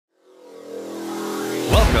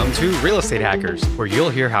Welcome to Real Estate Hackers, where you'll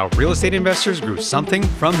hear how real estate investors grew something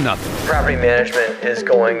from nothing. Property management is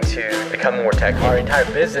going to become more tech. Our entire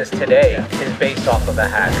business today is based off of a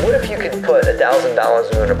hack. What if you could put $1,000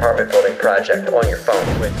 into an apartment building project on your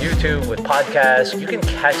phone? With YouTube, with podcasts, you can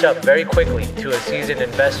catch up very quickly to a seasoned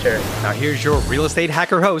investor. Now here's your Real Estate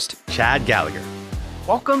Hacker host, Chad Gallagher.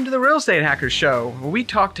 Welcome to the Real Estate Hackers Show, where we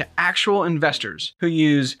talk to actual investors who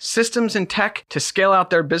use systems and tech to scale out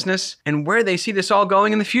their business and where they see this all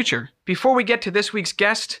going in the future. Before we get to this week's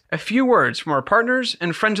guest, a few words from our partners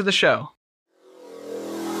and friends of the show.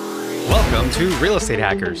 Welcome to Real Estate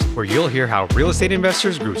Hackers, where you'll hear how real estate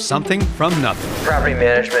investors grew something from nothing. Property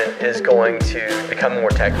management is going to become more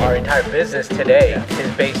tech. Our entire business today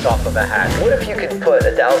is based off of a hack. What if you could put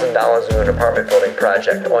 $1,000 into an apartment building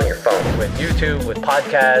project on your phone? With YouTube, with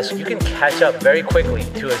podcasts, you can catch up very quickly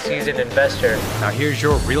to a seasoned investor. Now here's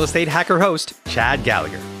your Real Estate Hacker host, Chad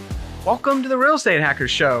Gallagher. Welcome to the Real Estate Hackers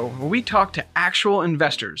Show, where we talk to actual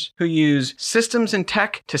investors who use systems and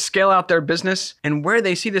tech to scale out their business and where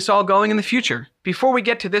they see this all going in the future. Before we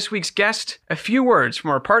get to this week's guest, a few words from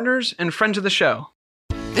our partners and friends of the show.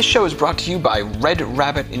 This show is brought to you by Red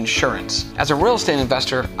Rabbit Insurance. As a real estate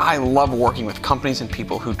investor, I love working with companies and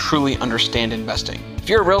people who truly understand investing. If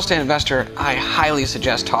you're a real estate investor, I highly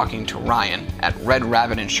suggest talking to Ryan at Red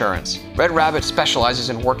Rabbit Insurance. Red Rabbit specializes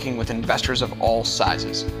in working with investors of all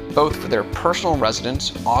sizes, both for their personal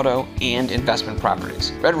residence, auto, and investment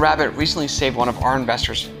properties. Red Rabbit recently saved one of our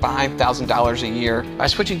investors $5,000 a year by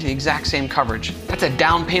switching to the exact same coverage. That's a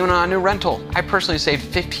down payment on a new rental. I personally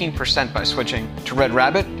saved 15% by switching to Red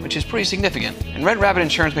Rabbit, which is pretty significant. And Red Rabbit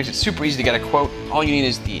Insurance makes it super easy to get a quote. All you need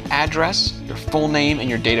is the address, your full name, and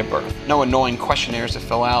your date of birth. No annoying questionnaires to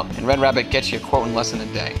fill out, and Red Rabbit gets you a quote in less than a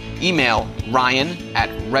day. Email Ryan at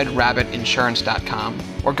redrabbitinsurance.com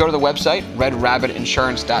or go to the website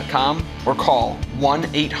redrabbitinsurance.com or call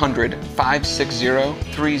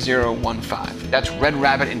 1-800-560-3015. That's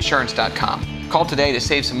redrabbitinsurance.com. Call today to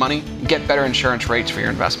save some money and get better insurance rates for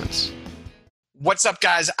your investments. What's up,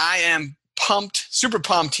 guys? I am pumped, super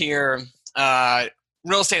pumped here.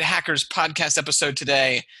 Real Estate Hackers podcast episode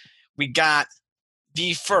today. We got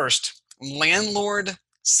the first landlord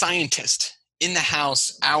scientist in the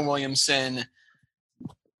house, Al Williamson.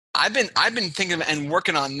 I've been thinking of and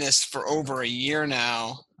working on this for over a year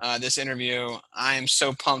now, this interview. I am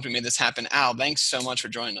so pumped we made this happen. Al, thanks so much for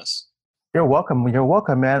joining us. You're welcome. You're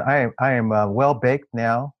welcome, man. I am well baked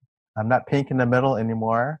now. I'm not pink in the middle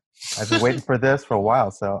anymore. I've been waiting for this for a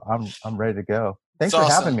while, so I'm ready to go. Thanks for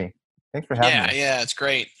having me. Thanks for having me. Yeah, it's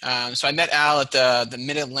great. So I met Al at the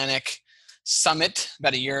Mid-Atlantic Summit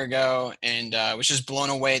about a year ago, and was just blown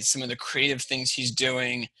away at some of the creative things he's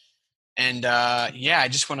doing. And I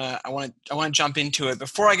want to jump into it.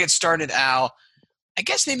 Before I get started, Al, I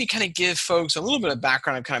guess maybe kind of give folks a little bit of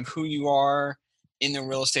background of kind of who you are in the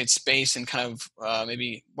real estate space and kind of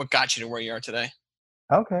maybe what got you to where you are today.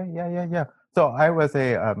 Okay, yeah. So I was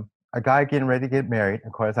a guy getting ready to get married.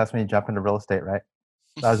 Of course, that's when you jump into real estate, right?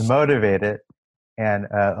 So I was motivated, and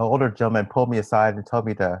an older gentleman pulled me aside and told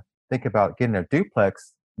me to think about getting a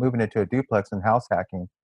duplex, moving into a duplex and house hacking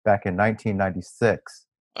back in 1996.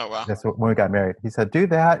 Oh, wow. That's when we got married. He said, do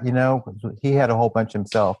that. He had a whole bunch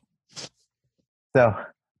himself. So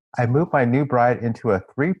I moved my new bride into a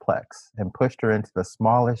threeplex and pushed her into the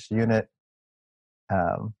smallest unit.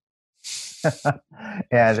 And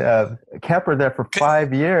kept her there for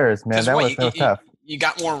 5 years, man. That was so tough. You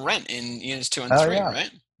got more rent in units 2 and 3,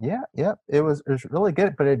 right? Yeah. It was really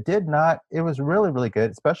good, but it was really, really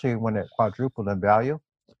good, especially when it quadrupled in value.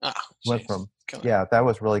 That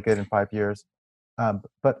was really good in 5 years.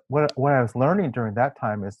 But what I was learning during that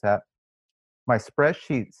time is that my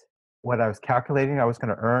spreadsheets, what I was calculating I was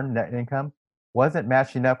going to earn net income, wasn't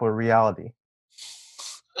matching up with reality.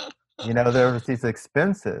 There was these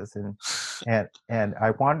expenses, and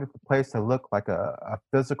I wanted the place to look like a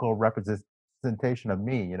physical representation of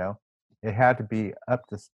me. It had to be I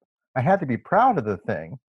had to be proud of the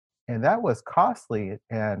thing, and that was costly.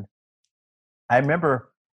 And I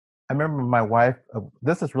remember my wife.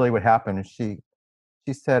 This is really what happened. And she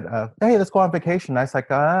said, "Hey, let's go on vacation." I was like,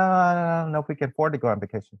 "I don't know if we can afford to go on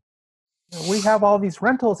vacation. We have all these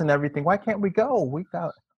rentals and everything. Why can't we go?"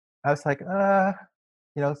 I was like,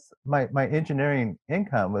 my engineering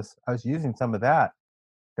income I was using some of that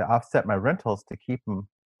to offset my rentals to keep them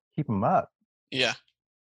up. Yeah.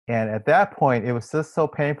 And at that point, it was just so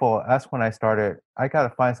painful. That's when I started, I got to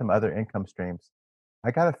find some other income streams.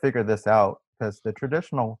 I got to figure this out, because the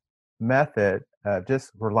traditional method of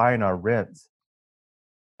just relying on rents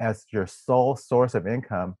as your sole source of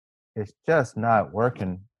income is just not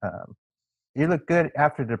working. you look good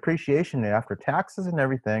after depreciation and after taxes and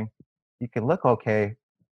everything. You can look okay,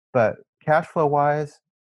 but cash flow wise,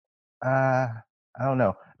 I don't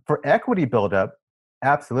know. For equity buildup,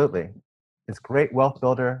 absolutely, it's great wealth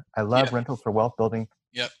builder. I love Yeah. rentals for wealth building.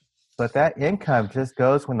 Yep. But that income just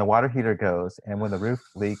goes when the water heater goes, and when the roof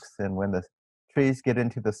leaks, and when the trees get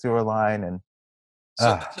into the sewer line, and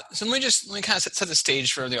So, so let me kind of set the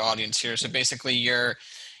stage for the audience here. So basically, you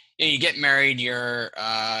get married, you're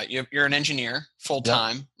an engineer full yep.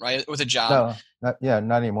 time, right, with a job. No,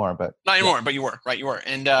 not anymore. But Not yeah. anymore, but you were, right? You were,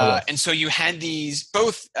 and Oh, yes. and so you had these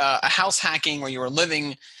both a house hacking where you were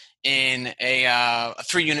living in a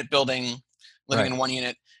 3-unit building, living Right. in 1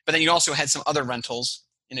 unit, but then you also had some other rentals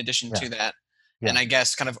in addition Yeah. to that. Yeah. And I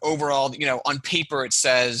guess kind of overall, on paper it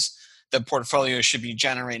says the portfolio should be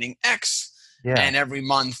generating X, Yeah. and every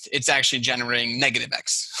month it's actually generating negative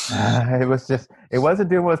X. It wasn't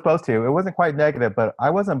doing what it was supposed to. It wasn't quite negative, but I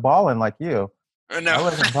wasn't balling like you. No, I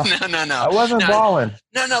wasn't no. I wasn't balling.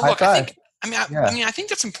 No. I Look, thought, I think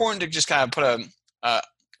that's important to just kind of put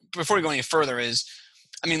before we go any further is,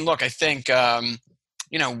 look, I think,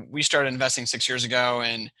 we started investing 6 years ago,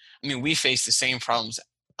 and we face the same problems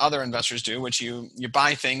other investors do, which you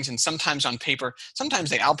buy things, and sometimes on paper, sometimes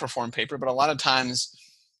they outperform paper, but a lot of times,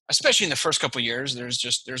 especially in the first couple of years,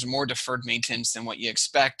 there's more deferred maintenance than what you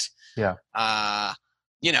expect. yeah.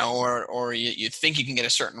 Or you think you can get a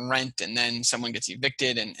certain rent, and then someone gets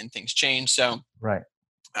evicted, and things change. So, Right.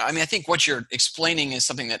 I think what you're explaining is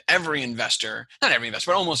something that every investor, not every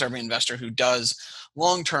investor, but almost every investor who does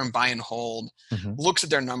long-term buy and hold, Mm-hmm. looks at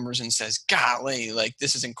their numbers and says, golly, like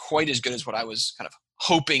this isn't quite as good as what I was kind of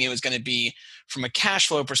hoping it was going to be from a cash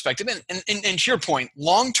flow perspective. And to your point,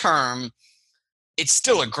 long-term, it's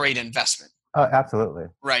still a great investment. Oh, absolutely.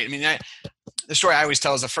 Right. The story I always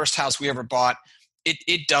tell is the first house we ever bought,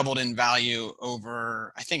 it doubled in value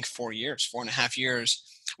over, I think, 4.5 years.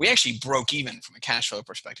 We actually broke even from a cash flow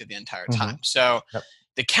perspective the entire time. Mm-hmm. So Yep.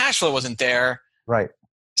 the cash flow wasn't there. Right.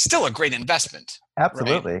 Still a great investment.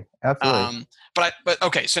 Absolutely. Right? Absolutely. But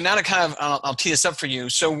okay. So now to kind of, I'll tee this up for you.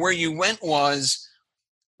 So where you went was,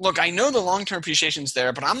 look, I know the long-term appreciation's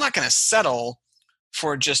there, but I'm not going to settle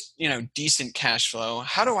for just, decent cash flow.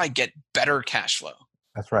 How do I get better cash flow?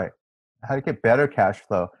 That's right. How to get better cash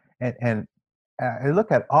flow. And I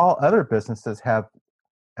look at all other businesses have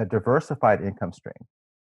a diversified income stream.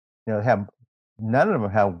 None of them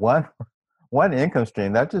have one income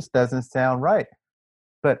stream. That just doesn't sound right.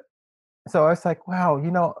 But so I was like, wow,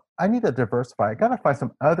 I need to diversify. I got to find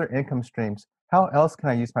some other income streams. How else can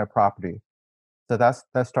I use my property? So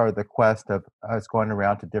that started the quest of I was going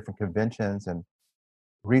around to different conventions and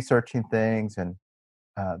researching things. And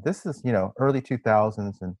this is, early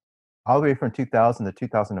 2000s, and all the way from 2000 to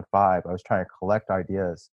 2005, I was trying to collect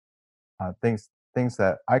ideas, things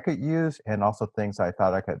that I could use, and also things I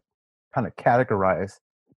thought I could kind of categorize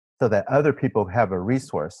so that other people have a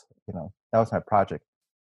resource. That was my project.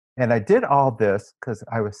 And I did all this because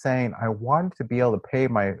I was saying I wanted to be able to pay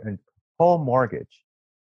my whole mortgage,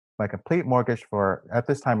 my complete mortgage for, at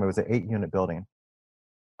this time, it was an 8-unit building,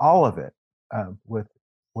 all of it,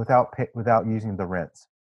 without using the rents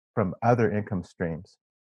from other income streams.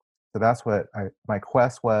 So that's what my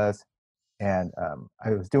quest was. And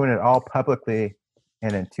I was doing it all publicly.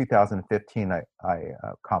 And in 2015, I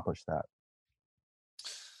accomplished that.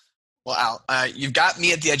 Well, Al, you've got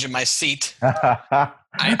me at the edge of my seat.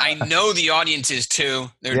 I know the audience is too.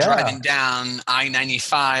 They're driving down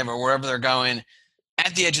I-95 or wherever they're going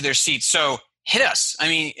at the edge of their seat. So hit us.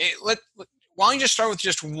 Why don't you just start with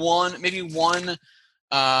just one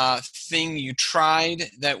thing you tried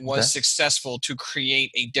that was successful to create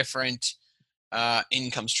a different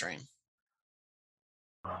income stream?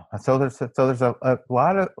 So there's a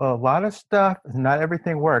lot of stuff. Not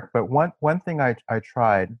everything worked, but one thing I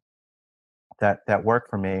tried that worked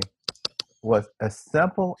for me was as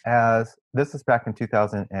simple as, this is back in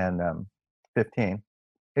 2015.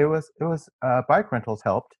 It was bike rentals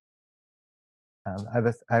helped. I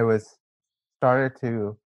was started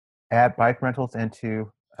to add bike rentals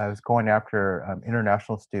into. I was going after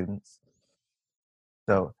international students.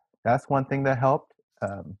 So that's one thing that helped.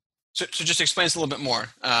 So just explain this a little bit more,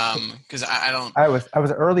 because I don't. I was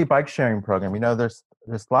an early bike sharing program. There's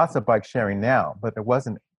lots of bike sharing now, but it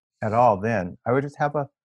wasn't at all then. I would just have a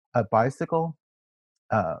bicycle,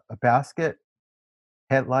 a basket,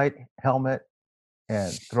 headlight, helmet,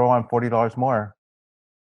 and throw on $40 more,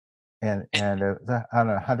 and it was on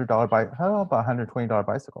 $100 bike, about $120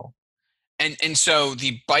 bicycle. And so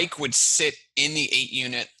the bike would sit in the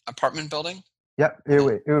 8-unit apartment building? Yep,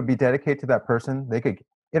 it would be dedicated to that person. They could,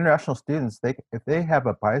 international students, if they have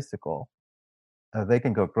a bicycle, they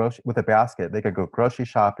can go grocery with a basket. They can go grocery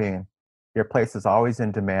shopping. Your place is always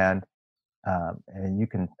in demand, and you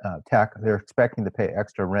can tack. They're expecting to pay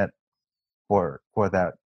extra rent for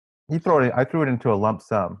that. I threw it into a lump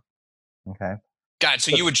sum. Okay. Got it.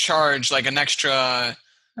 So But you would charge like an extra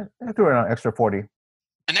I threw in an extra 40.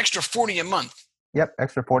 40 a month Yep,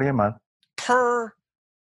 extra 40 a month per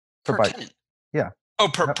per bike. tenant. Yeah. Oh,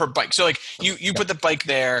 per Yep. per bike. So like you Yep. put the bike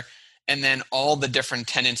there, and then all the different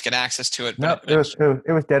tenants get access to it. No, But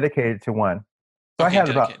it was dedicated to one. So okay,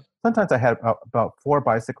 dedicated. sometimes I had about 4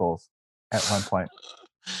 bicycles at one point.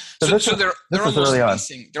 So So, this so was, they're this was almost early on.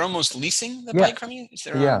 leasing. They're almost leasing the Yeah. bike from you. It's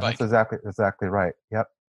their Yeah, own bike. that's exactly right. Yep.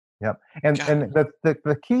 And Got it.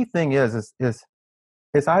 the key thing is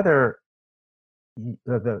either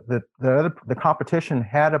the competition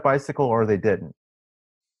had a bicycle or they didn't.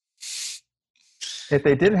 If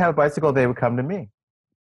they didn't have a bicycle, they would come to me.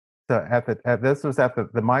 So this was at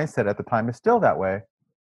the mindset at the time is still that way.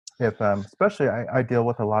 If especially I deal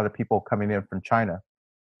with a lot of people coming in from China.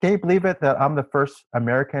 Can you believe it that I'm the first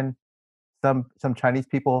American? Some Chinese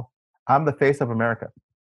people. I'm the face of America.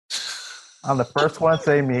 I'm the first one to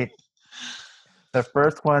say meet. The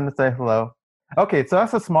first one to say hello. Okay, so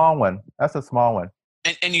that's a small one.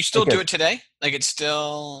 And you still do Because it today? Like it's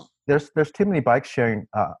still there's too many bike sharing,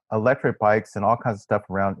 electric bikes and all kinds of stuff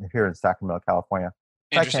around here in Sacramento, California.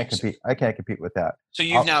 I interesting. can't compete with that. So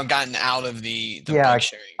you've now gotten out of the Yeah, bike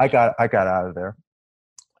sharing. I got out of there.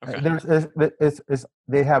 Okay.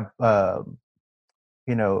 They have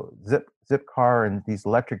Zipcar and these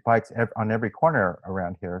electric bikes on every corner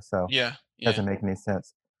around here, so Yeah. it doesn't make any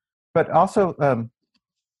sense. But also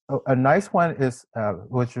a nice one is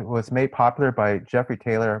which was made popular by Jeffrey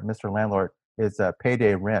Taylor, Mr. Landlord, is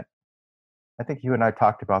payday rent. I think you and I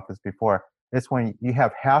talked about this before. It's when you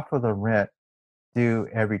have half of the rent due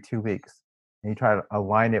every 2 weeks, and you try to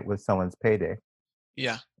align it with someone's payday.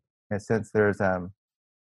 Yeah. And since there's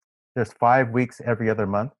 5 weeks every other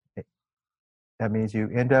month, that means you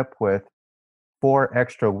end up with 4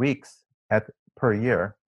 extra weeks per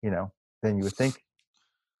year. Than you would think.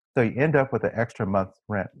 So you end up with an extra month's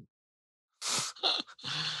rent.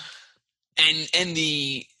 And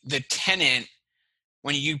the tenant,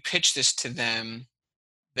 when you pitch this to them,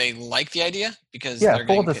 they like the idea because they're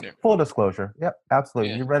getting paid. Full disclosure. Yep,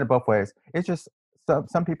 absolutely. Yeah. You run it both ways. It's just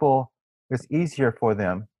some people, it's easier for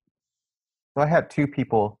them. So I had 2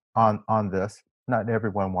 people on this. Not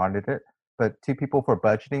everyone wanted it, but 2 people for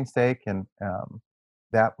budgeting sake, and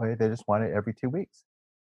that way they just want it every 2 weeks.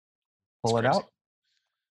 Pull it out.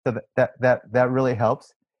 So that really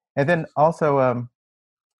helps. And then also,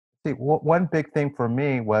 see, one big thing for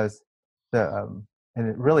me was and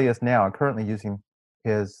it really is now. I'm currently using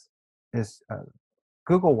is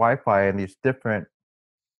Google Wi-Fi and these different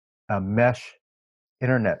mesh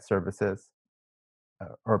internet services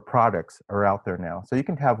or products are out there now. So you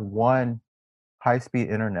can have one high-speed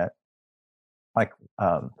internet, like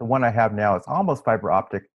the one I have now. It's almost fiber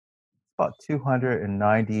optic, about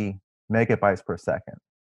 290 megabytes per second.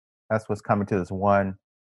 That's what's coming to this one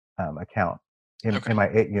account in my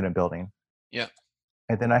 8-unit building. Yeah.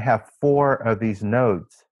 And then I have 4 of these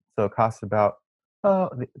nodes. So it costs about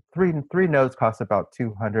three nodes cost about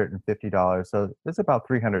 $250. So it's about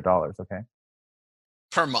 $300. Okay.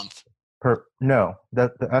 Per month.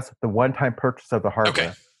 That's the one-time purchase of the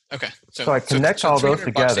hardware. Okay. So I connect all those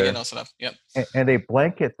together, to get all set up. Yep. And they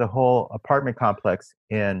blanket the whole apartment complex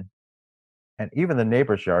in, and even the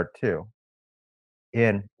neighbor's yard too,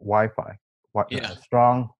 in Wi-Fi.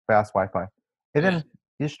 Strong, fast Wi-Fi. And then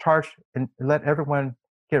you just charge and let everyone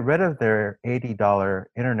get rid of their $80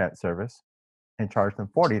 internet service and charge them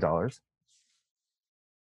 $40.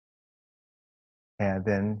 And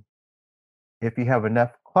then if you have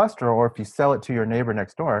enough cluster, or if you sell it to your neighbor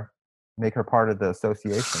next door, make her part of the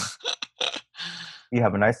association. You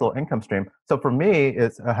have a nice little income stream. So for me,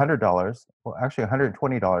 it's $100. Well, actually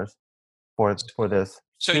 $120 for this.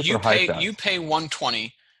 So you pay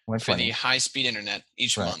 $120 for the high-speed internet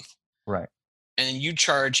each month. Right. And then you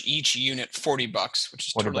charge each unit $40, which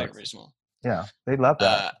is totally reasonable. Yeah, they love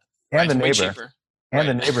that. And the neighbor. And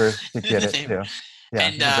the neighbor to get it too. Yeah.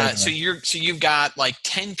 And so you've got like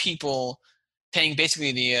 10 people paying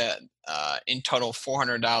basically the in total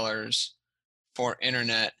 $400 for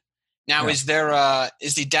internet. Now, is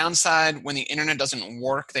the downside when the internet doesn't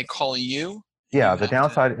work, they call you? Yeah, the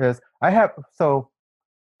downside is I have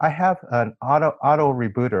an auto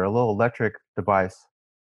rebooter, a little electric device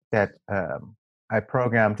that I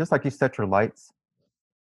program, just like you set your lights.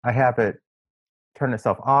 I have it turn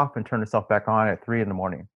itself off and turn itself back on at 3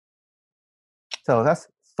 a.m. So that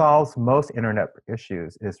solves most internet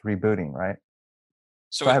issues, is rebooting, right?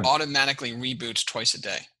 So So I it have automatically reboots twice a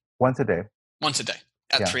day, once a day. once a day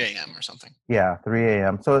at Yeah. 3 a.m. or something. Yeah, 3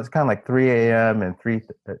 a.m. So it's kind of like 3 a.m. and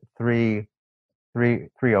 3:05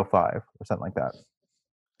 or something like that.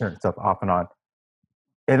 Turn stuff off and on,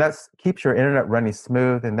 and that's keeps your internet running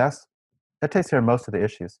smooth, and that takes care of most of the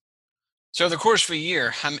issues. So the course for a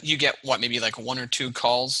year, you get what, maybe like 1 or 2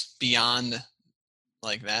 calls beyond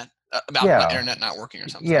like that about Yeah, internet not working or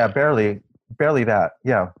something. yeah, barely that.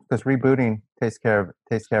 Yeah, because rebooting takes care of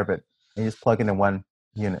it, and you just plug it in one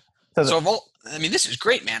unit. So I mean, this is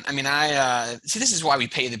great, man. I mean, I see. This is why we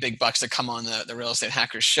pay the big bucks to come on the Real Estate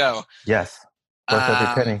Hackers show. Yes, worth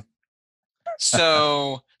every penny.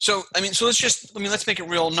 So I mean, so let's make it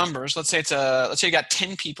real numbers. Let's say let's say you got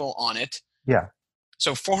 10 people on it. Yeah.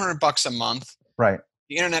 So $400 a month. Right.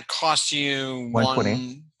 The internet costs you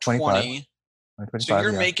 120. 120. So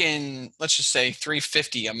you're yeah. making, let's just say,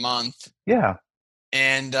 $350 a month. Yeah.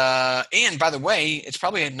 And by the way, it's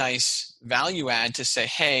probably a nice value add to say,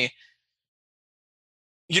 hey,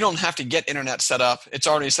 you don't have to get internet set up. It's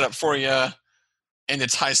already set up for you, and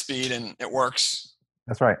it's high speed and it works.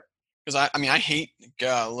 That's right. Because I mean, I hate,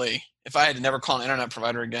 golly, if I had to never call an internet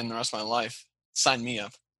provider again the rest of my life, sign me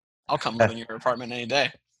up. I'll come live in your apartment any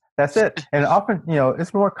day. That's it. And often,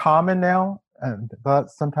 it's more common now.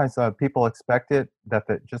 But sometimes people expect it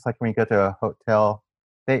just like when you go to a hotel,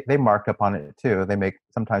 they mark up on it too.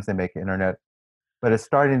 Sometimes they make internet, but it's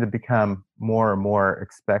starting to become more and more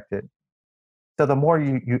expected. So the more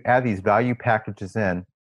you add these value packages in,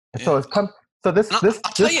 so it's come. So this I'll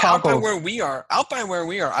tell you, out by where we are,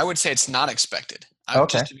 I would say it's not expected.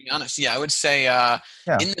 Okay. Just to be honest, yeah, I would say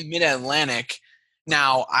in the Mid-Atlantic.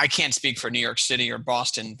 Now, I can't speak for New York City or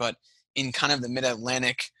Boston, but in kind of the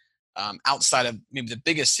Mid-Atlantic, outside of maybe the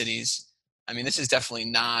biggest cities, I mean, this is definitely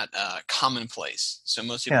not commonplace. So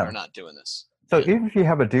most people are not doing this. So even if you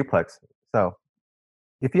have a duplex,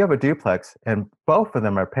 if you have a duplex and both of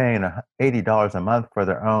them are paying $80 a month for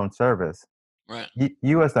their own service, right?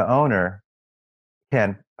 You as the owner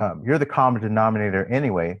you're the common denominator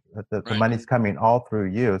anyway. The money's coming all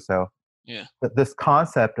through you. So this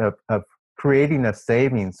concept of creating a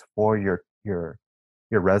savings for your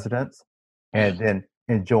residents and then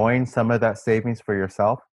enjoying some of that savings for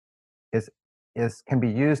yourself can be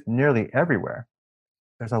used nearly everywhere.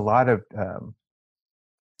 There's a lot of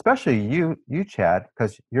especially you Chad,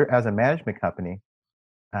 because you're as a management company,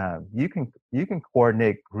 you can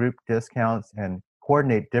coordinate group discounts and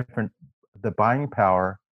coordinate the buying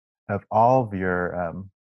power of all of your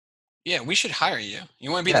we should hire you. You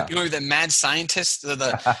want to be the mad scientist,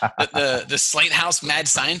 the Slate House mad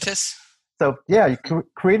scientist? So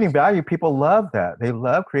creating value, people love that. They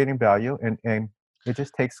love creating value, and it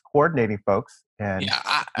just takes coordinating folks. And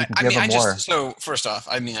so first off,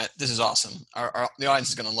 I mean, this is awesome. The audience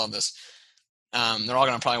is going to love this. They're all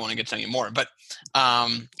going to probably want to get to know you more, but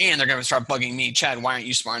and they're going to start bugging me, Chad. Why aren't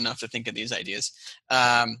you smart enough to think of these ideas?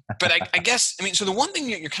 But I guess, I mean, so the one thing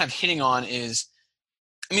that you're kind of hitting on is,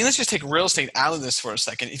 I mean, let's just take real estate out of this for a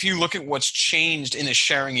second. If you look at what's changed in the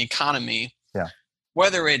sharing economy,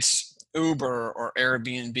 whether it's Uber or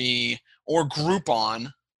Airbnb or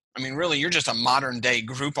Groupon, I mean, really, you're just a modern day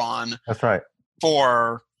Groupon. That's right.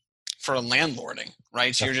 For landlording,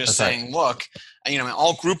 right? So you're just saying, look,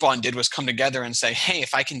 all Groupon did was come together and say, hey,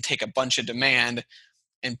 if I can take a bunch of demand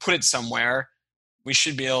and put it somewhere, we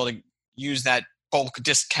should be able to use that bulk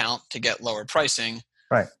discount to get lower pricing.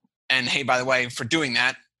 Right. And hey, by the way, for doing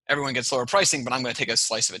that, everyone gets lower pricing, but I'm going to take a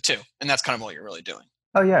slice of it too. And that's kind of what you're really doing.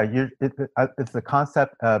 Oh yeah, it's the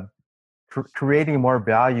concept of creating more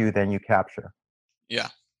value than you capture. Yeah.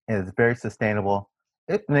 And it's very sustainable.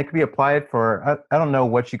 And it can be applied for, I don't know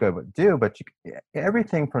what you go do, but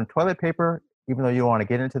everything from toilet paper, even though you don't want to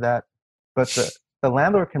get into that, but the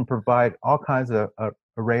landlord can provide all kinds of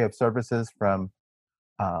array of services from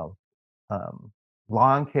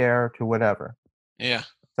lawn care to whatever. Yeah.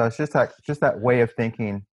 So it's just that way of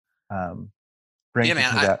thinking. Brings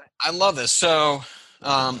man, I love this. So,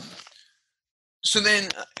 so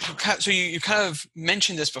you kind of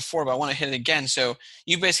mentioned this before, but I want to hit it again. So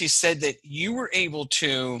you basically said that you were able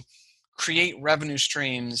to create revenue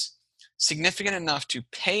streams significant enough to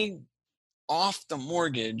pay off the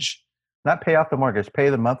mortgage. Not pay off the mortgage, pay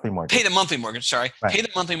the monthly mortgage. Pay the monthly mortgage, sorry. Right. Pay the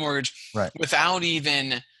monthly mortgage without even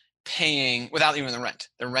the rent.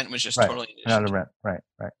 The rent was just totally not the rent. Right.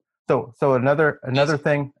 So another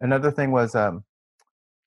thing was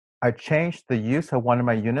I changed the use of one of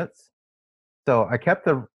my units. So I kept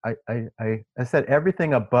I said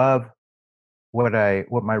everything above what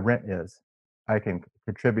my rent is, I can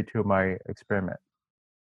contribute to my experiment.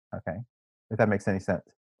 Okay, if that makes any sense.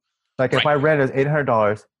 Like if my rent is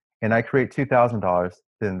 $800 and I create $2,000,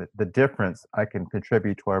 then the difference I can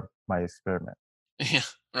contribute toward my experiment. Yeah,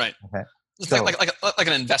 right. Okay. It's So like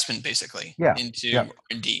an investment basically yeah, into yeah.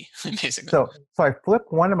 R&D basically. So I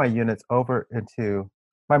flipped one of my units over into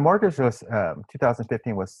my mortgage was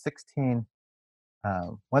 2015 was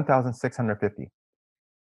 1,650.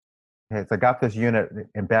 Okay, so I got this unit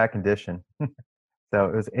in bad condition. So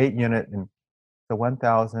it was 8 unit and so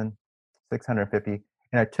 1,650.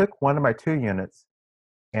 And I took one of my 2 units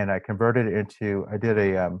and I converted it into I did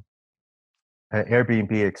an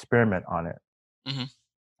Airbnb experiment on it. Hmm.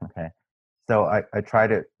 Okay. So I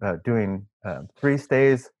tried it doing 3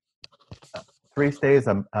 stays, 3 stays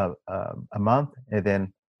a month, and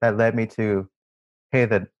then that led me to hey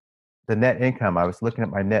the net income. I was looking at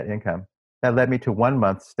my net income. That led me to 1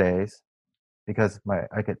 month stays because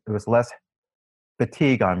it was less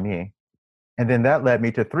fatigue on me, and then that led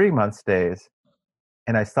me to 3 month stays,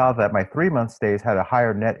 and I saw that my 3 month stays had a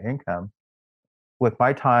higher net income with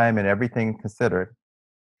my time and everything considered.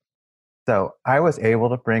 So I was able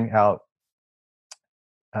to bring out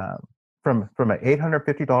um, from an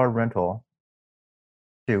 $850 rental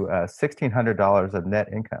to $1,600 of net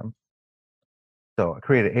income. So I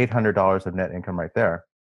created $800 of net income right there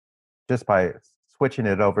just by switching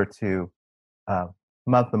it over to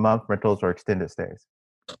month-to-month rentals or extended stays.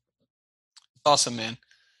 Awesome, man.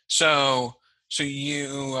 So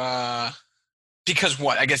you because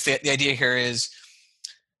what? I guess the idea here is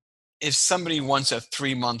if somebody wants a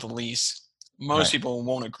 3-month lease, most Right. people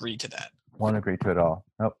won't agree to that. Won't agree to it all.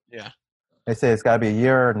 Nope. Yeah. They say it's got to be a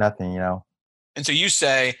year or nothing, And so you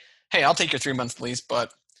say, "Hey, I'll take your 3-month lease,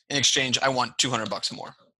 but in exchange, I want $200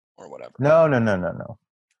 more or whatever." No.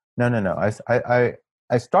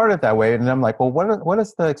 I started that way, and I'm like, well, what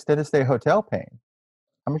is the extended stay hotel paying?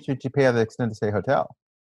 How much did you pay at the extended stay hotel?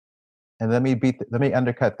 And let me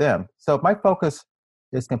undercut them. So my focus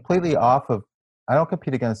is completely off of. I don't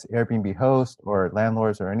compete against Airbnb hosts or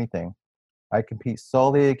landlords or anything. I compete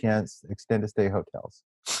solely against extended stay hotels.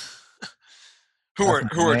 who That's are my main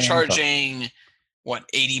focus. charging what,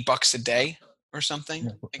 $80 a day or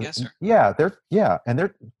something, I guess? Or? Yeah, and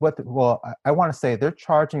they're I want to say they're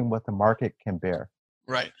charging what the market can bear.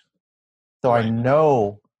 Right. So Right. I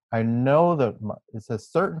know that it's a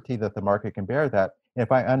certainty that the market can bear that. And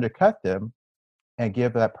if I undercut them and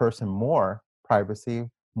give that person more privacy,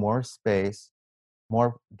 more space,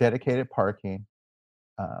 more dedicated parking,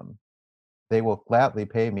 they will gladly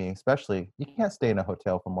pay me. Especially, you can't stay in a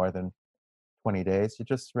hotel for more than 20 days. You're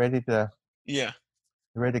just ready to Yeah.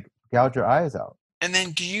 gouge your eyes out. And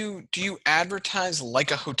then do you advertise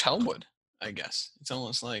like a hotel would? I guess it's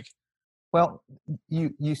almost like Well,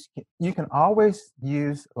 you can always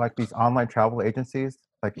use like these online travel agencies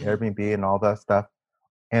like Airbnb and all that stuff.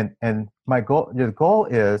 And the goal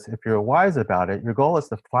is, if you're wise about it, your goal is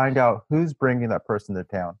to find out who's bringing that person to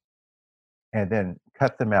town, and then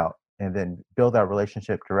cut them out, and then build that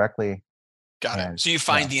relationship directly. got it. And So you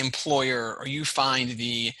find the employer, or you find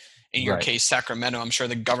in your right, case, Sacramento. I'm sure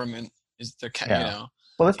the government is the yeah.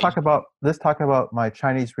 Well, let's talk about my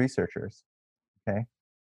Chinese researchers. Okay,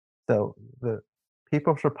 so the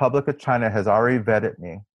People's Republic of China has already vetted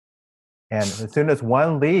me, and as soon as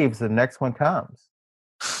one leaves, the next one comes.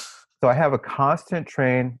 So I have a constant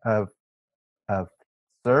train of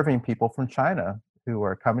serving people from China who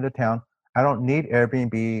are coming to town. I don't need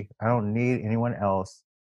Airbnb. I don't need anyone else.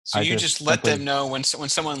 So I you just let them know when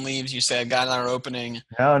someone leaves. You say, "I got our opening."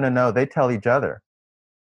 No. They tell each other.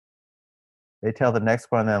 They tell the next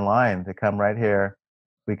one in line to come right here.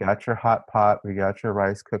 We got your hot pot. We got your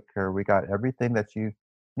rice cooker. We got everything that you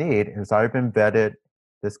need. It's already been vetted.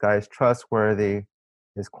 This guy is trustworthy.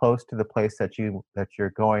 Is close to the place that you're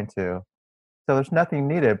going to. So there's nothing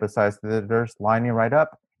needed besides they're just lining right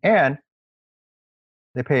up, and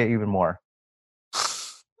they pay even more.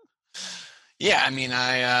 Yeah, I mean,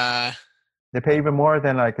 They pay even more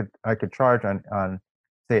than I could charge on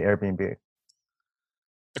say Airbnb.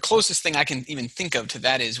 the closest thing I can even think of to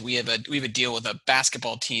that is we have a deal with a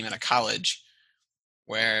basketball team at a college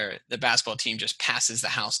where the basketball team just passes the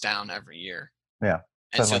house down every year. Yeah.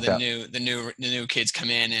 And so Like the new kids come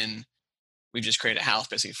in, and we've just created a house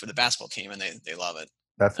basically for the basketball team, and they love it.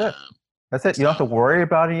 That's it. That's it. You don't have to worry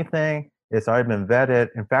about anything. It's already been vetted.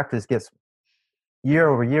 In fact, it gets year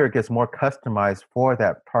over year, it gets more customized for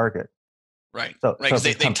that target. Right. So, right. Because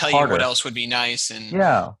they tell you what else would be nice, and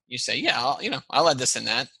you say, yeah, I'll add this and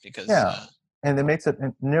that because and it makes it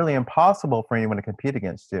nearly impossible for anyone to compete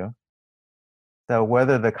against you. So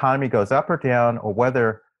whether the economy goes up or down, or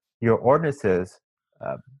whether your ordinances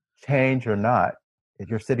change or not, if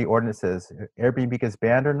your city ordinances, Airbnb gets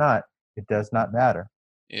banned or not, it does not matter.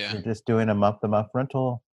 Yeah. You're just doing a month-to-month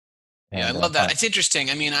rental. Yeah, I And love that. It's interesting.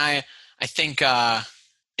 I mean, I think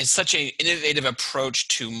it's such an innovative approach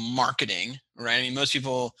to marketing, right? I mean, most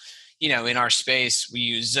people, in our space, we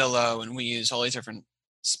use Zillow and we use all these different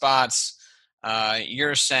spots.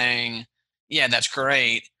 You're saying, yeah, that's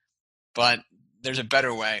great, but there's a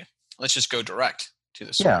better way. Let's just go direct to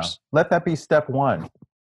the yeah, source. let that be step one.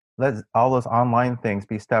 Let all those online things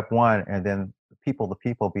be step one, and then people to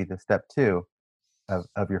people be the step two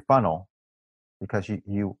of your funnel, because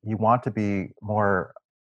you want to be more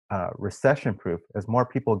recession proof. As more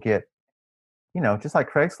people get, just like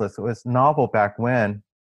Craigslist, it was novel back in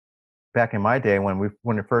my day when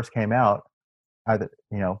it first came out. I,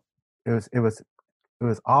 you know, it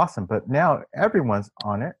was awesome, but now everyone's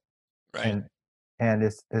on it, Right. and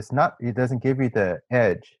it's not, it doesn't give you the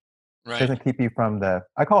edge. It Right. doesn't keep you from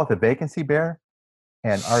I call it the vacancy bear.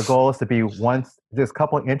 And our goal is to be just a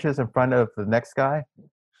couple of inches in front of the next guy,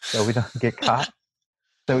 so we don't get caught.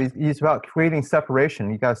 So it's about creating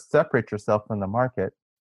separation. You got to separate yourself from the market,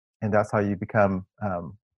 and that's how you become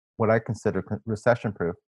what I consider recession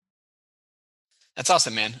proof. That's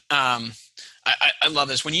awesome, man. I love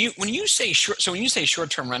this. When you say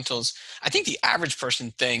short-term rentals, I think the average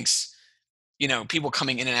person thinks, people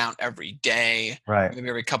coming in and out every day, Right. maybe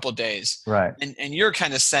every couple of days. Right. And you're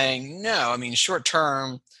kind of saying, no, I mean,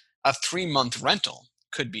 short-term, a 3-month rental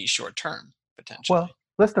could be short-term potentially. Well,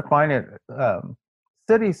 let's define it.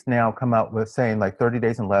 Cities now come out with saying like 30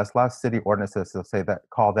 days and less. A lot of city ordinances will say that,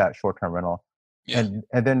 call that short-term rental. Yeah.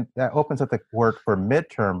 And then that opens up the word for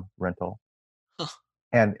midterm rental. Huh.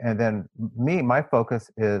 And then my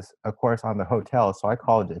focus is, of course, on the hotel. So I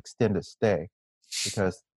call it extended stay,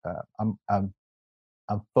 because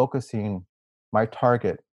I'm focusing. My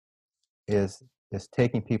target is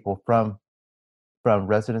taking people from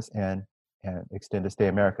residence and extended stay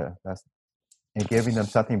America. And giving them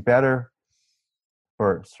something better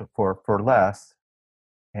for less,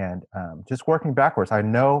 and just working backwards. I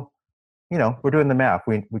know, we're doing the math.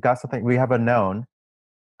 We got something. We have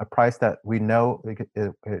a price that we know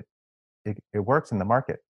it works in the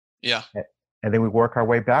market. Yeah. And then we work our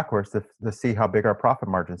way backwards to see how big our profit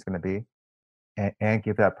margin is going to be, and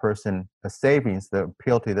give that person a savings that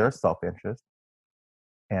appeal to their self-interest.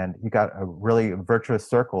 And you got a really virtuous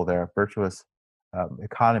circle there, virtuous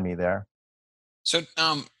economy there. So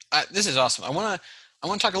this is awesome. I want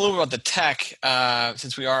to talk a little bit about the tech,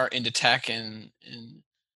 since we are into tech, and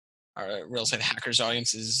our Real Estate Hackers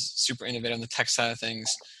audience is super innovative on the tech side of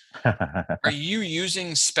things. Are you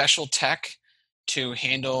using special tech to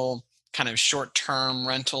handle kind of short-term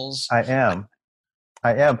rentals? I am,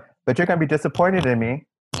 but you're going to be disappointed in me.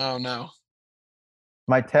 Oh no.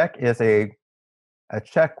 My tech is a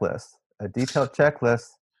checklist, a detailed checklist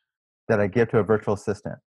that I give to a virtual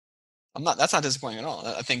assistant. That's not disappointing at all.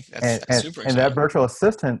 I think that's super exciting. And that virtual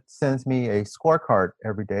assistant sends me a scorecard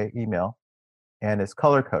every day, email, and it's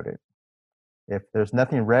color coded. If there's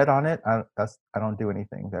nothing red on it, I don't do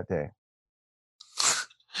anything that day.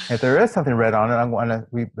 If there is something red on it,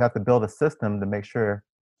 we have to build a system to make sure.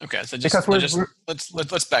 Okay, so let's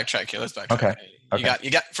backtrack here. Let's backtrack. Okay.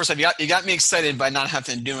 You got me excited by not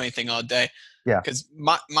having to do anything all day. Yeah. Because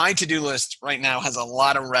my to-do list right now has a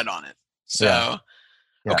lot of red on it. So,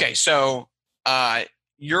 yeah. Okay, so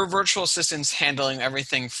your virtual assistant's handling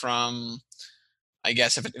everything from, I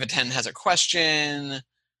guess, if a tenant has a question.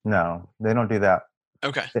 No, they don't do that.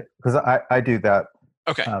 Okay. Because I do that.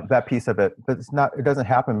 Okay. That piece of it, but it doesn't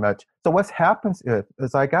happen much. So what happens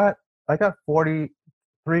is I got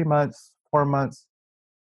 43 months, 4 months,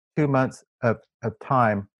 2 months of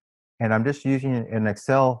time, and I'm just using an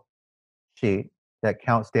Excel sheet that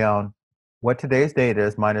counts down what today's date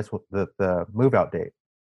is minus the move out date.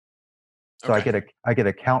 So okay. I get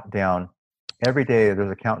a countdown every day. There's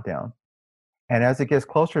a countdown, and as it gets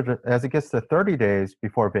to 30 days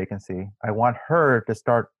before vacancy, I want her to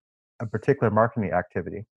start a particular marketing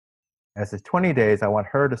activity. As it's 20 days, I want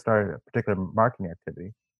her to start a particular marketing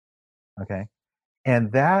activity. Okay,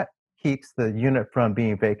 and that keeps the unit from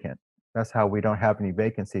being vacant. That's how we don't have any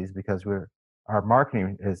vacancies, because our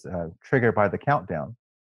marketing is triggered by the countdown.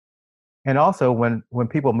 And also, when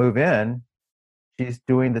people move in, she's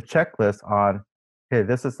doing the checklist on, hey,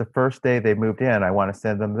 this is the first day they moved in. I want to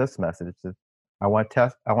send them this message. I want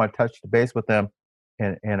to touch the base with them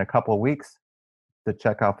in a couple of weeks to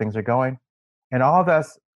check how things are going, and all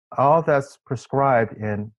that's prescribed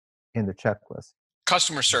in the checklist.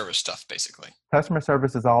 Customer service stuff, basically. Customer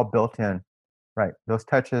service is all built in, right? Those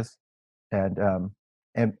touches, and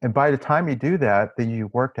by the time you do that, then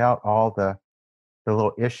you worked out all the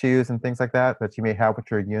little issues and things like that you may have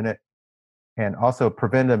with your unit, and also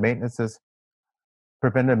preventive maintenance.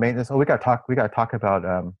 Oh, we got to talk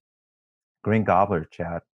about Green Gobbler,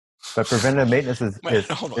 Chad. But preventive maintenance is Wait,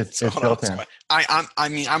 hold on. So is hold on. built So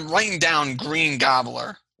in. I'm writing down Green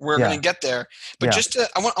Gobbler. We're Yeah. going to get there, but Yeah.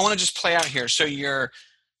 I want to just play out here. So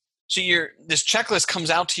this checklist comes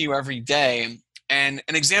out to you every day, and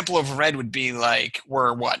an example of red would be like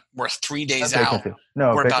we're 3 days out. Vacancy.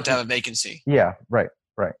 No, We're about to vacancy. have a vacancy. Yeah, right.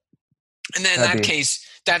 And then in That'd that be- case,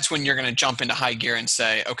 that's when you're going to jump into high gear and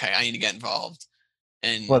say, okay, I need to get involved.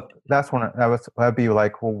 And Well, that's when I'd be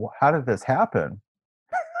like, well, how did this happen?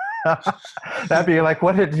 That'd be like,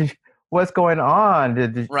 what's going on?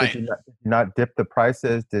 Did Right. you not dip the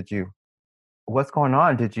prices? What's going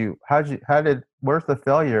on? Where's the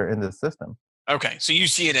failure in the system? okay, so you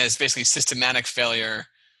see it as basically systematic failure,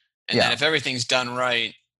 and Yeah. then if everything's done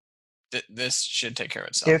right, this should take care of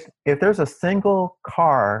itself. If there's a single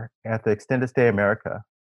car at the Extended Stay America,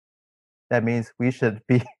 that means we should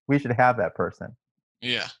have that person.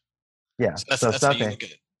 Yeah. Yeah. So that's how you look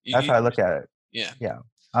at it. That's how I look at it. Yeah.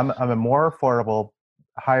 I'm a more affordable,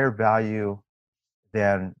 higher value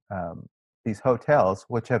than these hotels,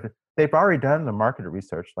 they've already done the market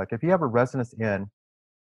research. Like if you have a Residence Inn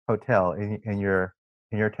hotel in your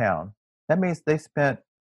town, that means they spent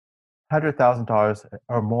 $100,000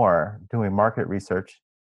 or more doing market research,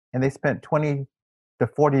 and they spent $20 to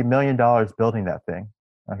 $40 million building that thing.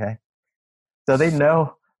 Okay, so they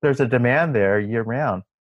know there's a demand there year round,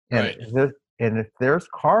 and Right. and if there's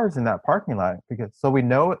cars in that parking lot, so we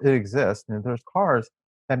know it exists, and if there's cars,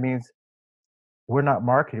 that means we're not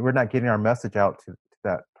getting our message out to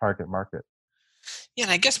that target market. Yeah,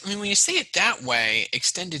 and I guess when you say it that way,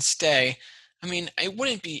 extended stay, it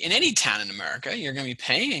wouldn't be in any town in America. You're going to be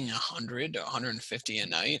paying 100 to 150 a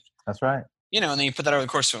night. That's right. And then you put that over the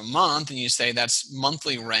course of a month, and you say that's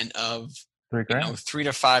monthly rent of $3,000. 3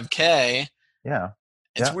 to 5K. Yeah.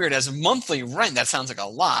 It's weird as a monthly rent. That sounds like a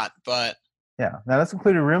lot, but yeah. Now that's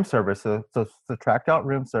included room service. So subtract out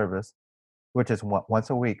room service, which is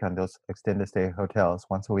once a week on those extended stay hotels,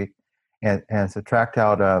 once a week, and subtract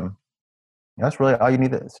out. That's really all you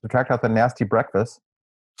need to subtract out the nasty breakfast.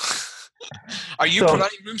 Are you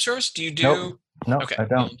providing room service? Do you do? No, okay, I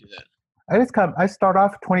don't. do that. I start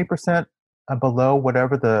off 20% below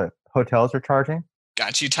whatever the hotels are charging.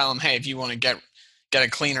 Gotcha. You tell them, hey, if you want to get a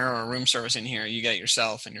cleaner or a room service in here, you get it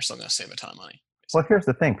yourself, and you're still going to save a ton of money. Well, here's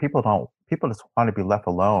the thing: people just want to be left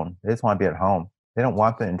alone. They just want to be at home. They don't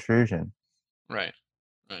want the intrusion. Right.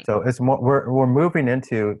 So it's more. We're moving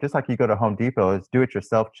into, just like you go to Home Depot, it's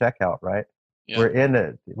do-it-yourself checkout, right? Yeah. We're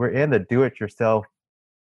in the do-it-yourself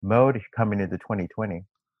mode coming into 2020.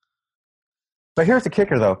 But here's the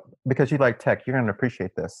kicker, though, because you like tech, you're going to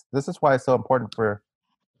appreciate this. This is why it's so important for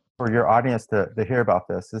your audience to hear about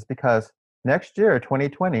this, is because next year,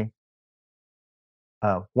 2020,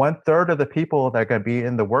 1/3 of the people that are going to be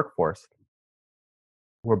in the workforce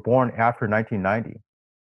were born after 1990.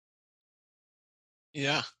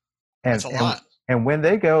 Yeah, And, that's a lot. And when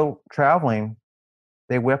they go traveling,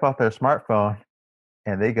 they whip out their smartphone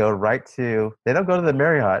and they don't go to the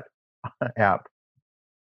Marriott app.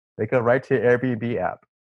 They go right to Airbnb app.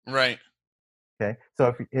 Right. Okay.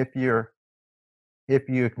 So if you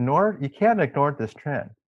can't ignore this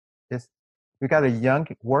trend. We got a young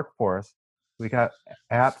workforce. We got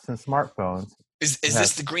apps and smartphones. Is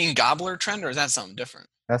this the Green Gobbler trend, or is that something different?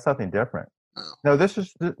 That's something different. Oh. No, this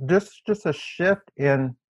is just a shift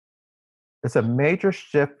it's a major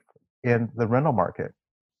shift in the rental market.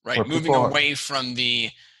 Right. Moving away from the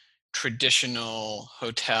traditional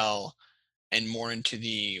hotel and more into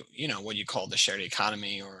the, what you call the shared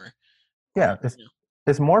economy or. Yeah.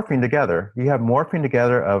 It's morphing together. You have morphing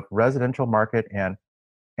together of residential market and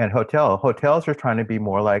hotel. Hotels are trying to be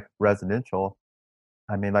more like residential.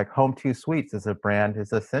 Like Home2 Suites is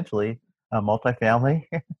essentially a multifamily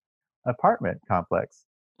apartment complex.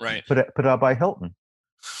 Right. Put out by Hilton.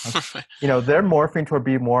 They're morphing toward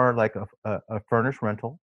be more like a furnished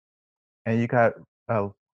rental, and you got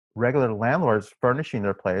regular landlords furnishing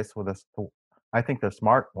their place with I think the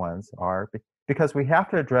smart ones are, because we have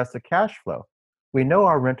to address the cash flow. We know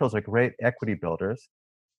our rentals are great equity builders,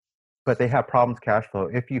 but they have problems cash flow.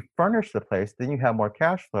 If you furnish the place, then you have more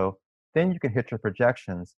cash flow. Then you can hit your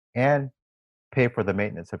projections and pay for the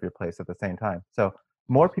maintenance of your place at the same time. So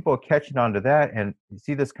more people are catching on to that, and you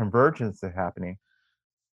see this convergence that's happening.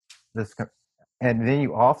 And then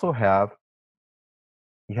you also have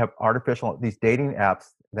these dating apps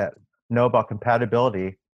that know about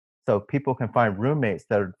compatibility, so people can find roommates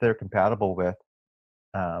that they're compatible with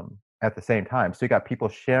at the same time. So you got people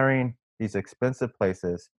sharing these expensive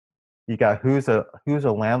places. You got who's a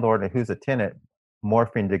landlord and who's a tenant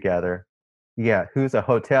morphing together. Yeah, who's a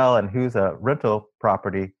hotel and who's a rental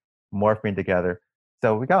property morphing together.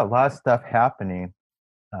 So we got a lot of stuff happening.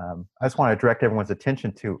 I just want to direct everyone's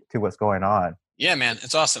attention to what's going on. Yeah, man,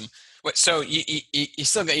 it's awesome. Wait, so you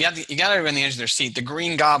still got you got everyone on the edge of their seat. The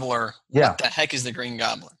Green Gobbler. Yeah. What the heck is the Green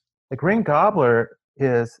Gobbler? The Green Gobbler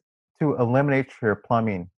is to eliminate your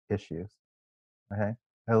plumbing issues. Okay,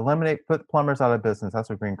 put plumbers out of business. That's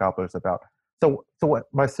what Green Gobbler is about. So what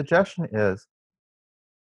my suggestion is,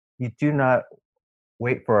 you do not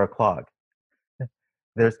wait for a clog.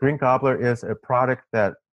 There's Green Gobbler is a product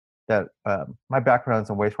that my background is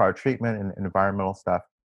in wastewater treatment and environmental stuff.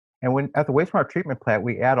 And when at the wastewater treatment plant,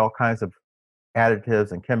 we add all kinds of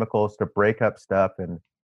additives and chemicals to break up stuff and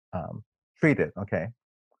treat it. Okay,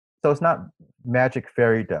 so it's not magic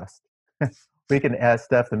fairy dust. We can add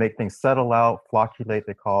stuff to make things settle out, flocculate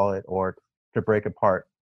they call it, or to break apart,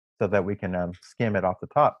 so that we can skim it off the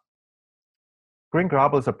top. Green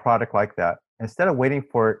Gobbler is a product like that. Instead of waiting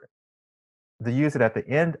for to use it at the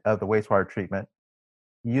end of the wastewater treatment,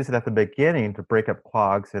 you use it at the beginning to break up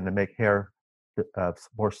clogs and to make hair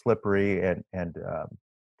more slippery and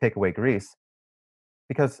take away grease.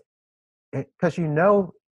 Because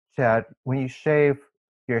Chad, when you shave,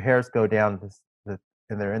 your hairs go down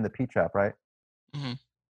and they're in the P-trap, right? Mm-hmm.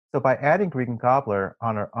 So by adding Green Gobbler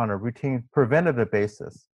on a routine preventative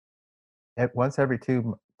basis, once every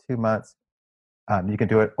two months, you can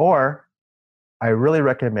do it. Or I really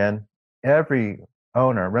recommend every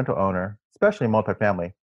rental owner, especially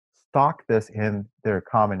multifamily, stock this in their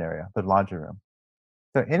common area, the laundry room.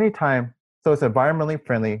 So so it's environmentally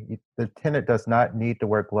friendly. The tenant does not need to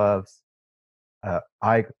wear gloves,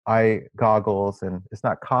 eye goggles, and it's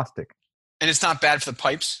not caustic. And it's not bad for the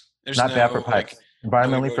pipes? There's not bad for pipes.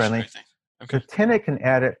 Environmentally friendly. Okay. The tenant can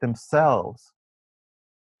add it themselves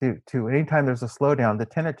to anytime there's a slowdown. The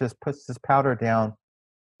tenant just puts this powder down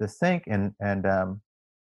the sink and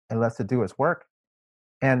lets it do its work.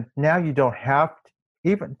 And now you don't have to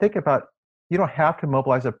even think about, you don't have to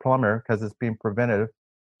mobilize a plumber because it's being preventative.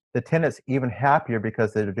 The tenant's even happier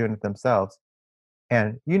because they're doing it themselves.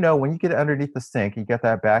 And when you get underneath the sink, you get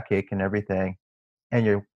that backache and everything, and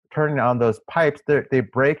you're turning on those pipes, they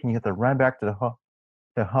break, and you have to run back to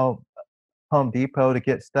Home Depot to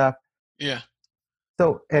get stuff. Yeah.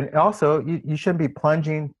 So, and also, you shouldn't be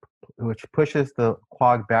plunging, which pushes the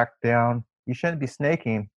clog back down. You shouldn't be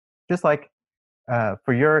snaking. Just like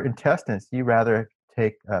for your intestines, you rather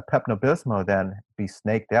take Pepto-Bismol than be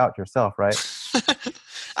snaked out yourself, right?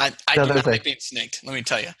 I do not like being snaked, let me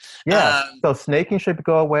tell you. Yeah, so snaking should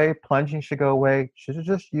go away, plunging should go away. Should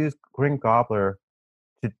just use Green Gobbler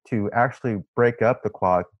to actually break up the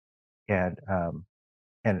clog and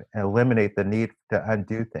eliminate the need to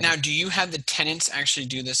undo things. Now, do you have the tenants actually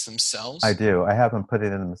do this themselves? I do. I have them put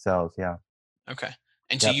it in themselves, yeah. Okay.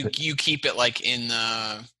 And so you keep it like in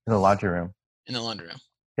the laundry room. In the laundry room.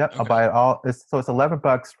 Yep, okay. I'll buy it all. It's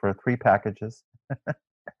 $11 for 3 packages.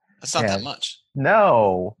 That's not that much.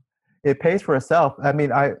 No, it pays for itself. I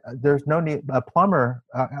mean, there's no need. A plumber,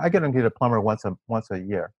 I get to get a plumber once a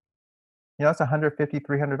year. It's $150,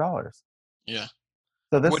 $300. Yeah.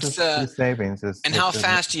 So the savings is. And how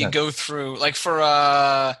fast do you go through? Like for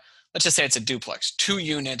let's just say it's a duplex, 2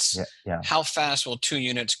 units. Yeah. How fast will 2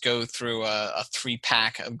 units go through a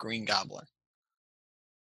 3-pack of Green Gobbler?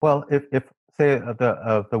 Well, if say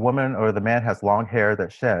the woman or the man has long hair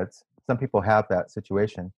that sheds, some people have that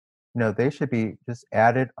situation. They should be just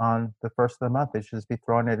added on the first of the month. They should just be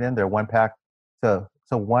throwing it in there, 1 pack. So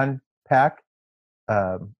 1 pack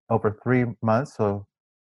over 3 months. So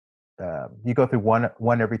you go through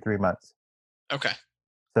one every 3 months. Okay.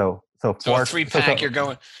 So a 3-pack, you're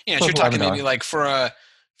going. So you're talking maybe like for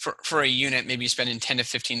a unit, maybe spending $10 to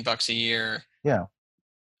 $15 a year. Yeah.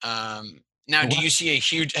 Now, have you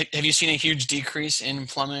seen a huge decrease in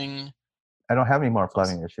plumbing? I don't have any more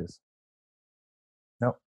plumbing issues.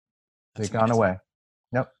 Nope. They've gone away.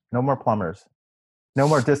 Nope. No more plumbers. No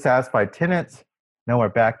more dissatisfied tenants. No more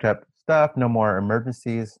backed up stuff. No more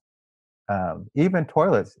emergencies. Even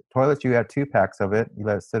toilets. Toilets, you have 2 packs of it. You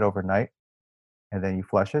let it sit overnight, and then you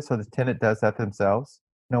flush it. So the tenant does that themselves.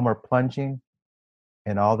 No more plunging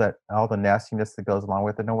and all the nastiness that goes along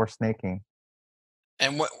with it. No more snaking.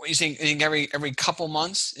 And what you think every couple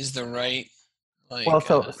months is the right?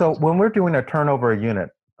 So when we're doing a turnover unit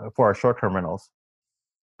for our short-term rentals,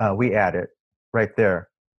 we add it right there,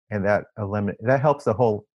 and that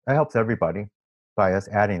helps everybody by us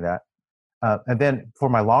adding that. And then for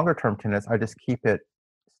my longer-term tenants, I just keep it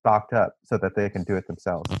stocked up so that they can do it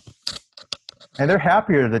themselves. And they're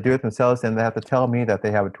happier to do it themselves than they have to tell me that they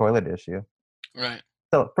have a toilet issue. Right.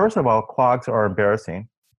 So first of all, clogs are embarrassing.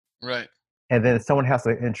 Right. And then someone has to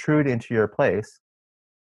intrude into your place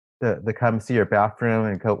the come see your bathroom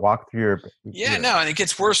and go walk through Yeah, your no, and it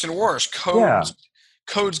gets worse and worse. yeah,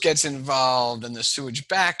 Codes gets involved, and the sewage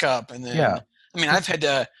backup, and then yeah, I mean, I've had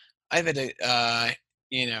to,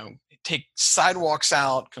 you know, take sidewalks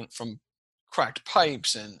out from cracked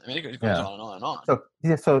pipes, and I mean, it goes yeah. on and on and on. So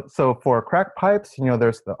yeah, so for cracked pipes,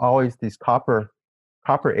 there's always these copper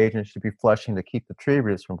agents should be flushing to keep the tree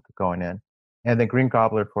roots from going in, and then green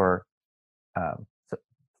gobbler um,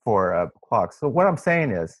 clogs. So all I'm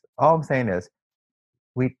saying is,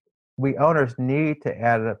 we we owners need to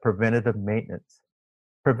add a preventative maintenance.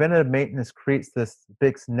 Preventative maintenance creates this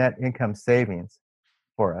big net income savings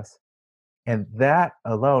for us, and that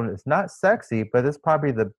alone is not sexy, but it's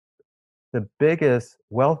probably the biggest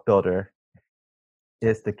wealth builder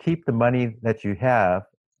is to keep the money that you have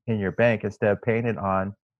in your bank instead of paying it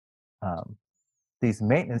on um, these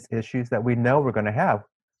maintenance issues that we know we're going to have.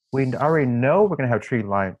 We already know we're going to have tree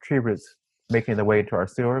roots making their way into our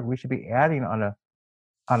sewer. We should be adding on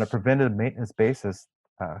a preventative maintenance basis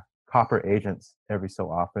copper agents every so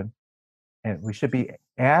often, and we should be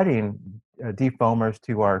adding defoamers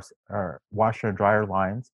to our washer and dryer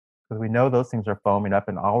lines because we know those things are foaming up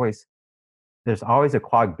and there's always a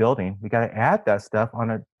clogged building. We got to add that stuff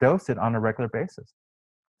dose it on a regular basis.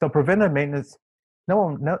 So preventive maintenance,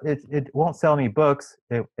 it won't sell any books.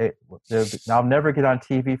 I'll never get on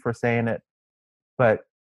TV for saying it, but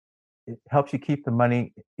it helps you keep the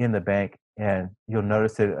money in the bank, and you'll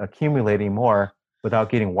notice it accumulating more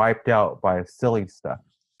without getting wiped out by silly stuff.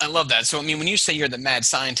 I love that. So, I mean, when you say you're the mad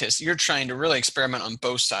scientist, you're trying to really experiment on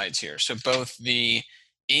both sides here. So both the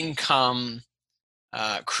income,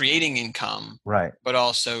 creating income, right, but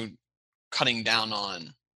also cutting down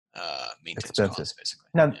on maintenance expenses. Costs, basically.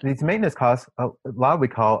 Now, these maintenance costs, a lot we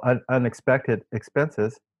call unexpected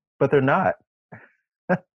expenses, but they're not.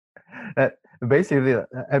 Basically,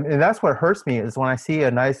 and that's what hurts me is when I see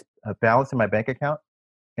a nice balance in my bank account,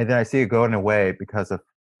 and then I see it going away because of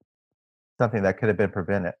something that could have been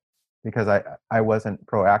prevented, because I wasn't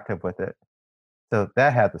proactive with it. So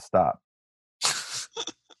that had to stop.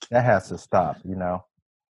 That has to stop. You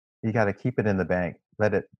got to keep it in the bank.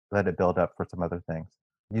 Let it build up for some other things.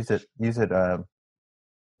 Use it to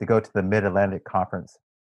go to the Mid-Atlantic Conference.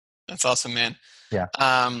 That's awesome, man. Yeah.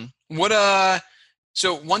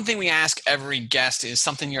 So one thing we ask every guest is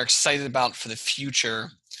something you're excited about for the future,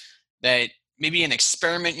 that maybe an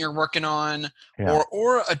experiment you're working on, yeah.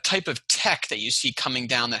 or a type of tech that you see coming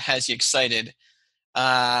down that has you excited.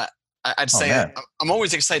 I'd say I'm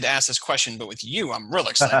always excited to ask this question, but with you, I'm real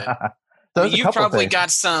excited. So you probably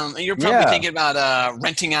got some. You're probably thinking about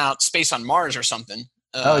renting out space on Mars or something.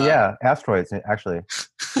 Oh yeah, asteroids actually.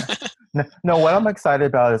 No, what I'm excited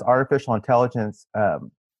about is artificial intelligence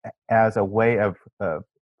as a way of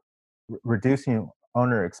reducing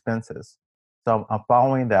owner expenses. So I'm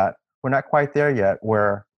following that. We're not quite there yet,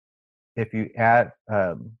 where if you add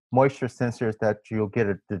moisture sensors that you'll get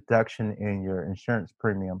a deduction in your insurance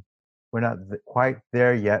premium. We're not quite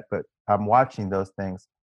there yet, but I'm watching those things.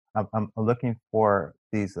 I'm looking for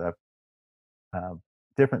these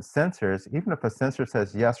different sensors. Even if a sensor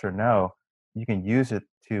says yes or no, you can use it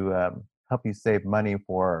to help you save money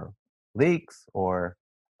for leaks or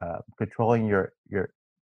controlling your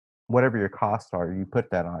whatever your costs are. You put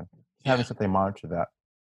that on, having something monitor that.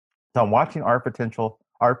 So I'm watching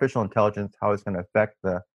artificial intelligence, how it's going to affect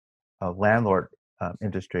the landlord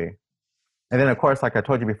industry. And then, of course, like I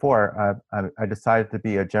told you before, I decided to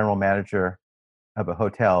be a general manager of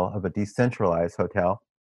a decentralized hotel.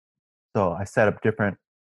 So I set up different.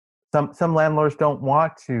 Some landlords don't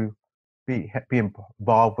want to be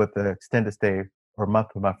involved with the extended stay or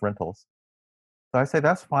month-to-month rentals. So I say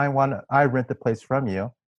that's fine. Why don't I rent the place from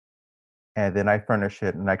you, and then I furnish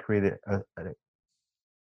it, and I create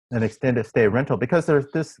an extended stay rental, because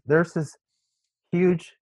there's this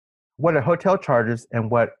huge what a hotel charges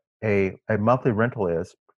and what a monthly rental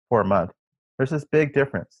is for a month. There's this big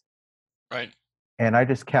difference, right? And I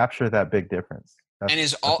just capture that big difference. And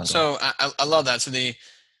is also I love that. So the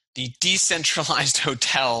decentralized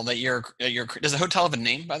hotel that you're does the hotel have a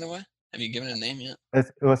name, by the way? Have you given it a name yet?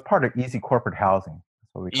 It was part of Easy Corporate Housing. That's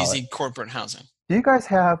what we call it. Easy Corporate Housing. Do you guys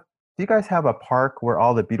have a park where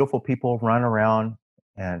all the beautiful people run around,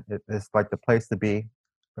 and it's like the place to be,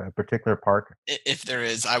 a particular park? If there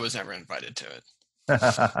is, I was never invited to it.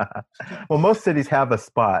 Well, most cities have a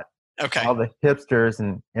spot. Okay. All the hipsters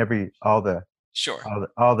and all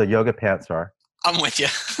the yoga pants are. I'm with you.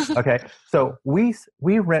 Okay, so we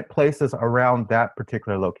rent places around that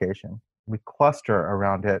particular location. We cluster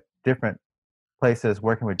around it, different places,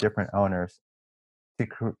 working with different owners to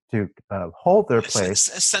hold their place.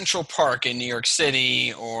 Central Park in New York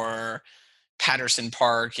City, or Patterson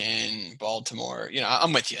Park in Baltimore.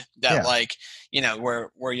 I'm with you that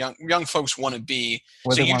where young folks want to be.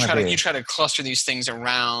 Where So they wanna be. you try to cluster these things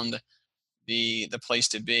around the place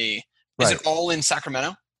to be. Is Right. it all in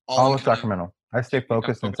Sacramento? All in Sacramento. I stay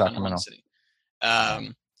focused in on one Sacramento. city.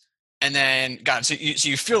 And then, so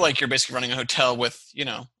you feel like you're basically running a hotel with,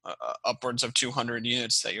 upwards of 200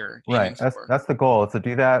 units that you're aiming for. That's the goal, is to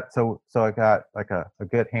do that. So I got like a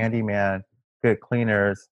good handyman, good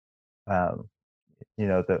cleaners, the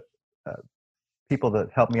people that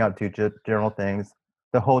help me out do general things.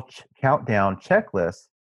 The whole countdown checklist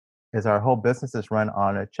is our whole business is run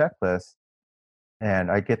on a checklist,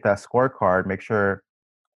 and I get that scorecard, make sure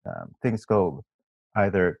things go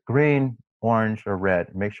either green, orange, or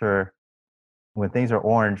red. Make sure when things are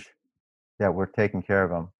orange that we're taking care of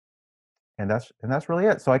them, and that's really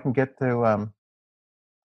it. So I can get to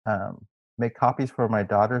make copies for my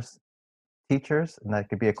daughter's teachers, and I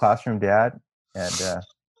could be a classroom dad, and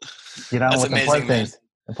get on That's with amazing,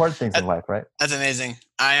 important things in life, right? That's amazing.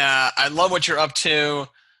 I love what you're up to.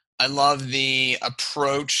 I love the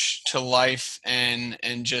approach to life and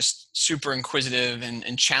just super inquisitive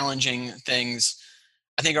and challenging things.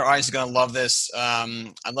 I think our audience is going to love this.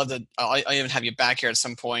 I'd love to. I'll even have you back here at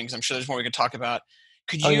some point because I'm sure there's more we could talk about.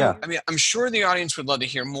 Could you? Oh, yeah. I mean, I'm sure the audience would love to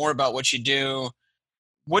hear more about what you do.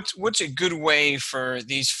 What's a good way for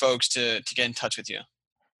these folks to get in touch with you?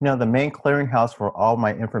 The main clearinghouse for all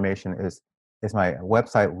my information is my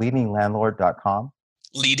website, leadinglandlord.com.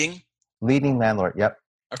 Leading Landlord, yep.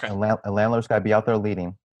 Okay. A landlord's got to be out there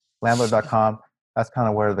leading. Landlord.com. That's kind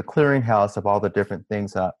of where the clearinghouse of all the different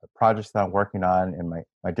things, projects that I'm working on, and my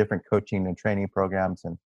different coaching and training programs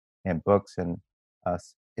and books. And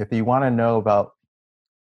if you want to know about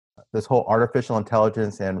this whole artificial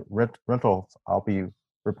intelligence and rentals, I'll be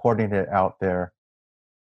reporting it out there.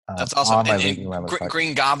 That's awesome. On my and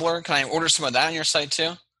Green Gobbler, can I order some of that on your site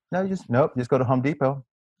too? No, just go to Home Depot.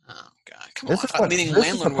 Oh God, come on! Leading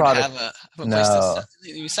Landlord would have a place to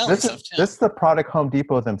you sell stuff too. This is the product Home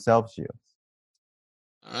Depot themselves use.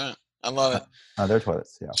 All right, I love it. Their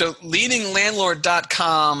toilets, yeah. So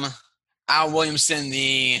leadinglandlord.com, Al Williamson,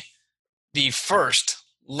 the first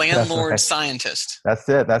landlord scientist. That's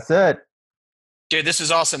it. Dude, this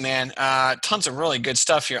is awesome, man. Tons of really good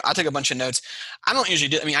stuff here. I'll take a bunch of notes. I don't usually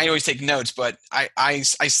do. I mean, I always take notes, but I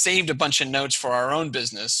saved a bunch of notes for our own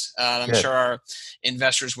business. I'm sure our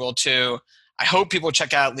investors will too. I hope people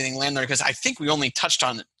check out Leading Landlord because I think we only touched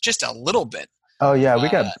on just a little bit. Oh yeah, we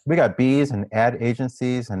got bees and ad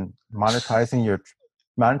agencies and monetizing your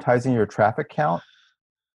traffic count.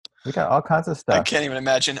 We got all kinds of stuff. I can't even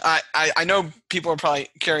imagine. I know people are probably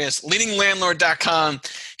curious. Leadinglandlord.com.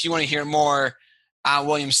 If you want to hear more.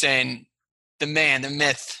 Williamson, the man, the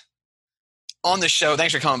myth, on the show.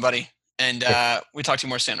 Thanks for coming, buddy. And we talk to you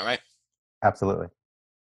more soon, all right? Absolutely.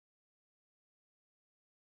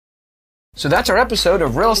 So that's our episode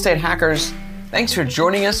of Real Estate Hackers. Thanks for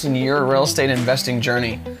joining us in your real estate investing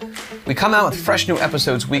journey. We come out with fresh new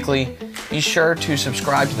episodes weekly. Be sure to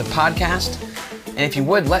subscribe to the podcast. And if you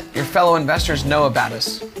would, let your fellow investors know about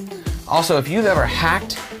us. Also, if you've ever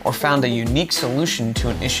hacked or found a unique solution to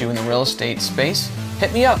an issue in the real estate space,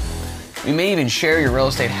 hit me up. We may even share your real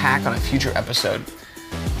estate hack on a future episode.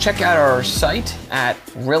 Check out our site at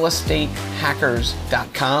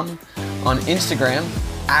realestatehackers.com, on Instagram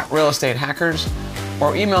 @realestatehackers,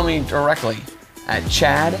 or email me directly at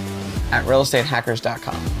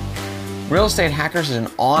chad@realestatehackers.com. Real Estate Hackers is an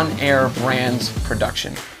On Air Brands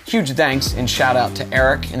production. Huge thanks and shout out to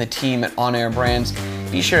Eric and the team at On Air Brands.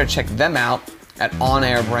 Be sure to check them out at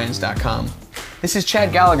onairbrands.com. This is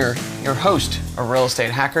Chad Gallagher, your host of Real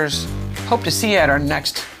Estate Hackers. Hope to see you at our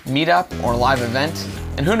next meetup or live event.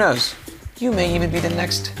 And who knows, you may even be the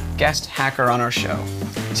next guest hacker on our show.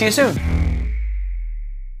 See you soon.